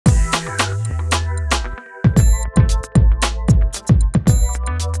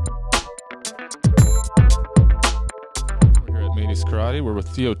Karate. We're with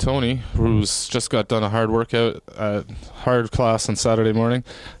Theo Toney, who's just got done a hard workout, hard class on Saturday morning.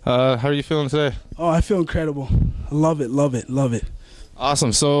 How are you feeling today? Oh, I feel incredible. I love it, love it, love it.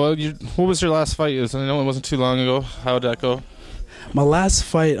 Awesome. So what was your last fight? I know it wasn't too long ago. How did that go? My last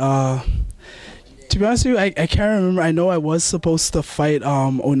fight, to be honest with you, I can't remember. I know I was supposed to fight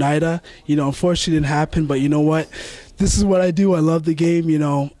Oneida. Unfortunately it didn't happen, but you know what? This is what I do. I love the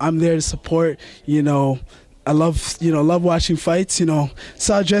game. I'm there to support. I love watching fights.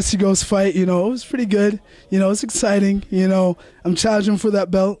 Saw Jesse Gross fight. It was pretty good. It's exciting. I'm challenging for that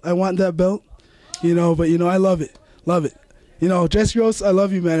belt. I want that belt. But I love it. Love it. Jesse Gross, I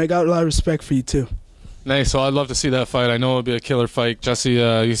love you, man. I got a lot of respect for you too. Nice. So I'd love to see that fight. I know it'll be a killer fight. Jesse,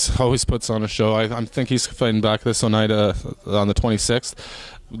 he's always puts on a show. I think he's fighting back this Oneida on the 26th.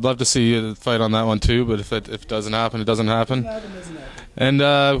 Would love to see you fight on that one too, but if it doesn't happen, it doesn't happen. And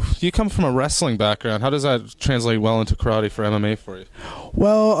you come from a wrestling background. How does that translate well into karate for MMA for you?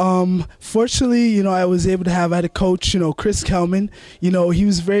 Well, fortunately, I was able to I had a coach, Chris Kelman. He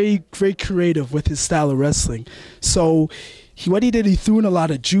was very, very creative with his style of wrestling. So what he did, he threw in a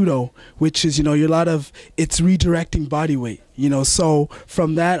lot of judo, which is, it's redirecting body weight. So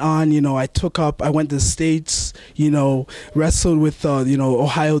from that on, I went to the States, wrestled with,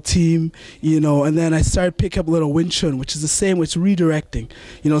 Ohio team, and then I started picking up a little Wing Chun, which is the same, which is redirecting,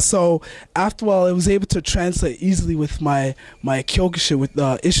 So after a while, I was able to translate easily with my Kyokushin, with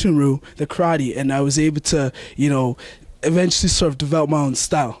Ishinryu, the karate, and I was able to, eventually sort of develop my own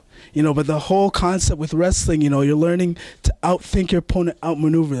style. But the whole concept with wrestling, you're learning to outthink your opponent,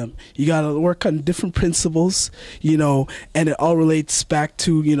 outmaneuver them. You got to work on different principles, and it all relates back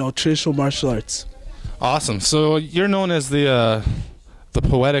to, traditional martial arts. Awesome. So you're known as the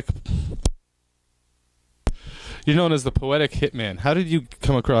Poetic. You're known as the Poetic Hitman. How did you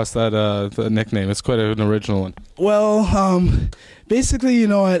come across that the nickname? It's quite an original one. Well, basically,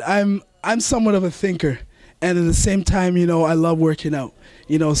 I'm somewhat of a thinker, and at the same time, I love working out.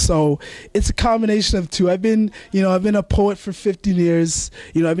 So it's a combination of two. I've been a poet for 15 years.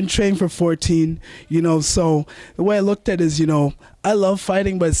 I've been training for 14. So the way I looked at it is, I love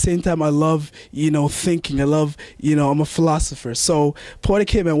fighting, but at the same time, I love, thinking. I love, I'm a philosopher. So Poetic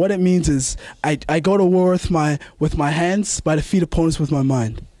Hitman, what it means is I go to war with my hands, but I defeat opponents with my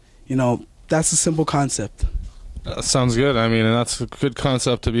mind. That's a simple concept. Sounds good. I mean, and that's a good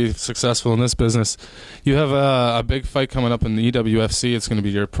concept to be successful in this business. You have a big fight coming up in the EWFC. It's going to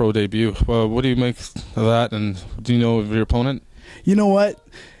be your pro debut. Well, what do you make of that, and do you know of your opponent? You know what?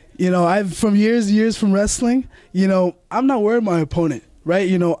 I've from years from wrestling, I'm not worried about my opponent, right?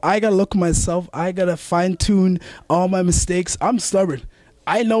 I got to look at myself. I got to fine-tune all my mistakes. I'm stubborn.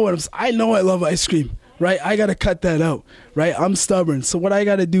 I know I love ice cream. Right, I gotta cut that out. Right, I'm stubborn. So what I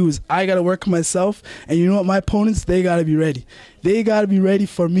gotta do is I gotta work on myself. And you know what? My opponents, they gotta be ready. They gotta be ready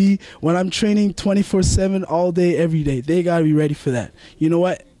for me when I'm training 24/7, all day, every day. They gotta be ready for that. You know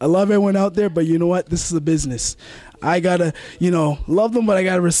what? I love everyone out there, but you know what? This is a business. I gotta, love them, but I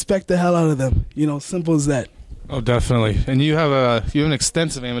gotta respect the hell out of them. Simple as that. Oh, definitely. And you have an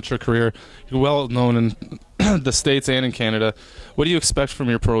extensive amateur career. You're well known in the States and in Canada. What do you expect from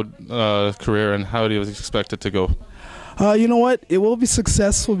your pro career, and how do you expect it to go? You know what? It will be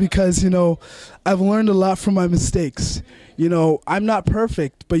successful because, I've learned a lot from my mistakes. I'm not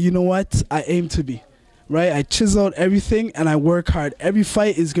perfect, but you know what? I aim to be. Right? I chisel out everything, and I work hard. Every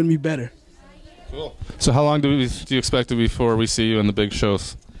fight is going to be better. Cool. So how long do you expect it before we see you in the big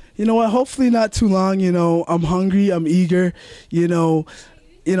shows? You know what? Hopefully not too long. I'm hungry. I'm eager.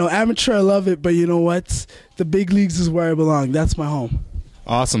 Amateur, I love it, but you know what? The big leagues is where I belong. That's my home.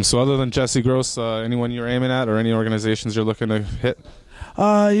 Awesome. So other than Jesse Gross, anyone you're aiming at or any organizations you're looking to hit?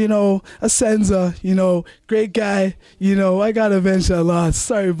 Asenza, great guy. I got to avenge that loss.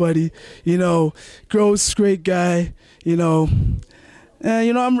 Sorry, buddy. Gross, great guy. I'm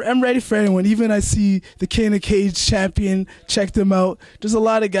ready for anyone. Even I see the King of Cage champion. Check them out. There's a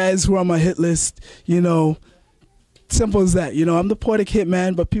lot of guys who are on my hit list. Simple as that. I'm the Poetic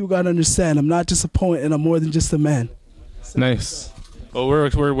Hitman, but people got to understand I'm not just a poet, and I'm more than just a man. Nice. Well,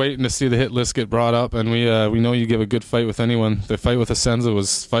 we're waiting to see the hit list get brought up, and we know you give a good fight with anyone. The fight with Asenza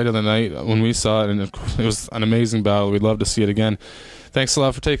was fight of the night when we saw it, and it was an amazing battle. We'd love to see it again. Thanks a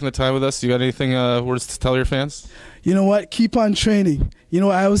lot for taking the time with us. You got anything words to tell your fans? You know what? Keep on training.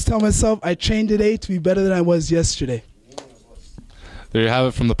 I always tell myself I trained today to be better than I was yesterday. There you have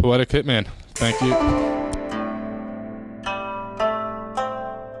it from the Poetic Hitman. Thank you.